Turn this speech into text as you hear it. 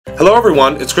Hello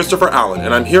everyone, it's Christopher Allen,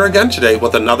 and I'm here again today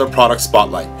with another product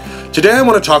spotlight. Today I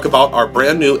want to talk about our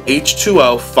brand new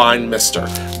H2O Fine Mister.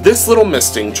 This little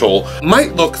misting tool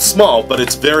might look small, but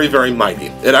it's very, very mighty.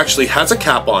 It actually has a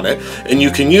cap on it, and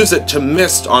you can use it to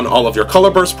mist on all of your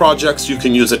colorburst projects. You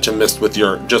can use it to mist with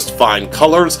your just fine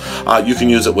colors. You can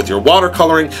use it with your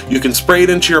watercoloring. You can spray it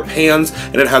into your pans,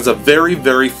 and it has a very,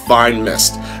 very fine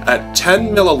mist. At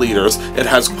 10 milliliters, it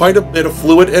has quite a bit of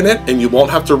fluid in it, and you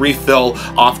won't have to refill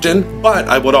often, but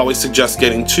I would always suggest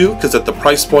getting two because at the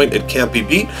price point it can't be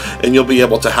beat, and you'll be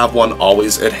able to have one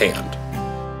always at hand.